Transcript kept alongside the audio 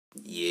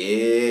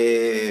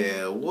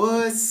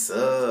What's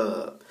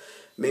up?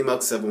 Me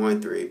Muck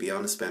 713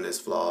 Beyond the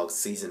Spandex Vlog,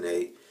 Season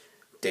 8,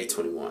 Day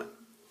 21.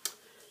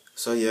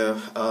 So yeah,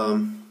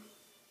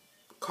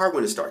 car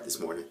wouldn't start this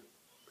morning.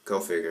 Go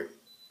figure.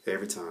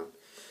 Every time.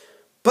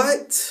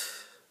 But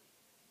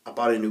I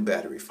bought a new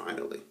battery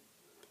finally.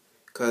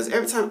 Because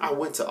every time I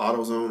went to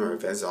AutoZone or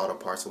Advanced Auto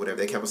Parts or whatever,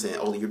 they kept on saying,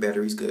 oh, your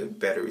battery's good,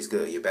 battery's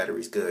good, your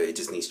battery's good, it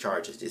just needs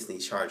charges, just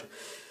needs charging.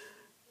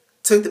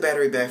 Took the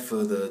battery back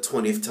for the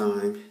 20th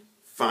time.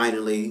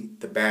 Finally,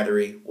 the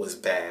battery was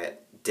bad,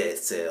 dead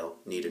cell,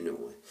 need a new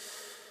one.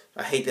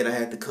 I hate that I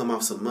had to come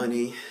off some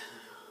money,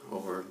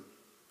 over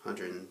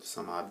 $100 and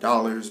some odd,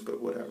 but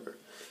whatever.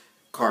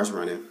 Car's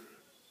running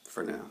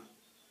for now.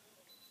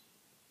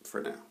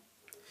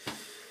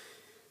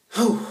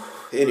 Whew.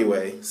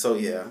 Anyway, so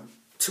yeah.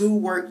 2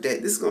 work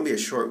days. This is going to be a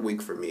short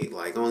week for me.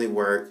 Like, only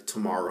work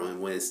tomorrow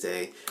and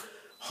Wednesday.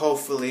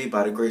 Hopefully,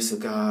 by the grace of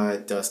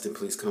God, Dustin,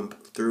 please come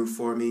through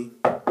for me.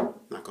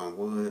 Knock on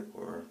wood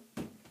or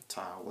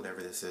tile,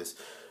 whatever this is.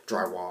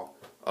 Drywall.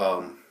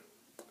 I'm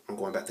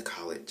going back to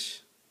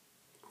college.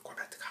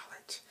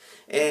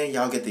 And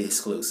y'all get the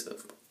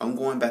exclusive. I'm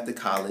going back to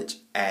college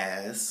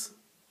as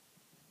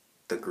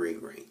the Green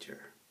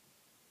Ranger.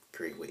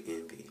 Green with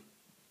envy.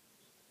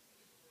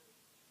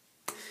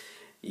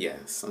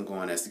 Yes, I'm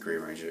going as the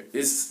Green Ranger.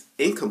 It's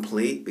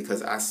incomplete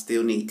because I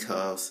still need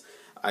cuffs.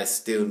 I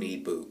still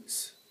need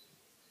boots.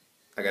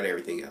 I got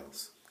everything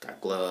else. Got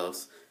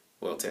gloves.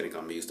 Well, technically,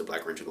 I'm going to use the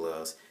Black Ranger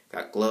gloves.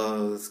 Got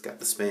gloves. Got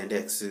the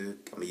Spandex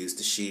suit. I'm going to use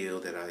the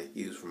shield that I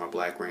use for my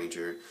Black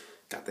Ranger.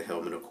 Got the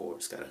helmet, of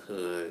course. Got a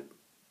hood.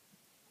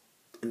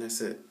 And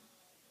that's it.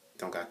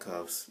 Don't got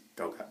cuffs.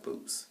 Don't got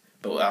boots.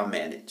 But I'll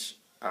manage.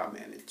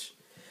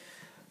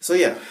 So,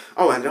 yeah.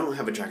 Oh, I don't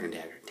have a dragon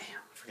dagger. Damn,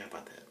 I forgot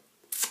about that.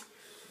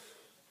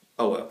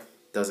 Oh well,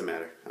 doesn't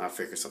matter. I'll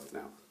figure something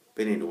out.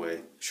 But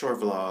anyway,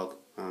 short vlog.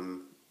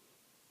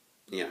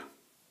 Yeah.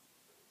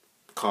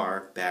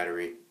 Car,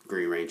 battery,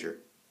 Green Ranger.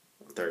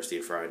 Thursday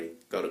and Friday.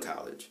 Go to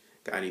college.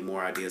 Got any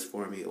more ideas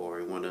for me, or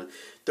you want to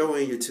throw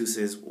in your 2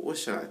 cents? What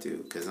should I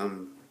do? Because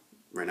I'm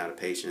running out of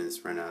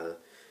patience, running out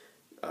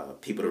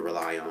of people to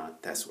rely on,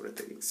 that sort of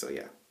thing. So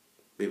yeah,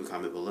 leave a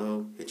comment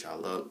below. Hit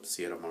y'all up.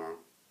 See you tomorrow.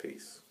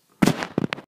 Peace.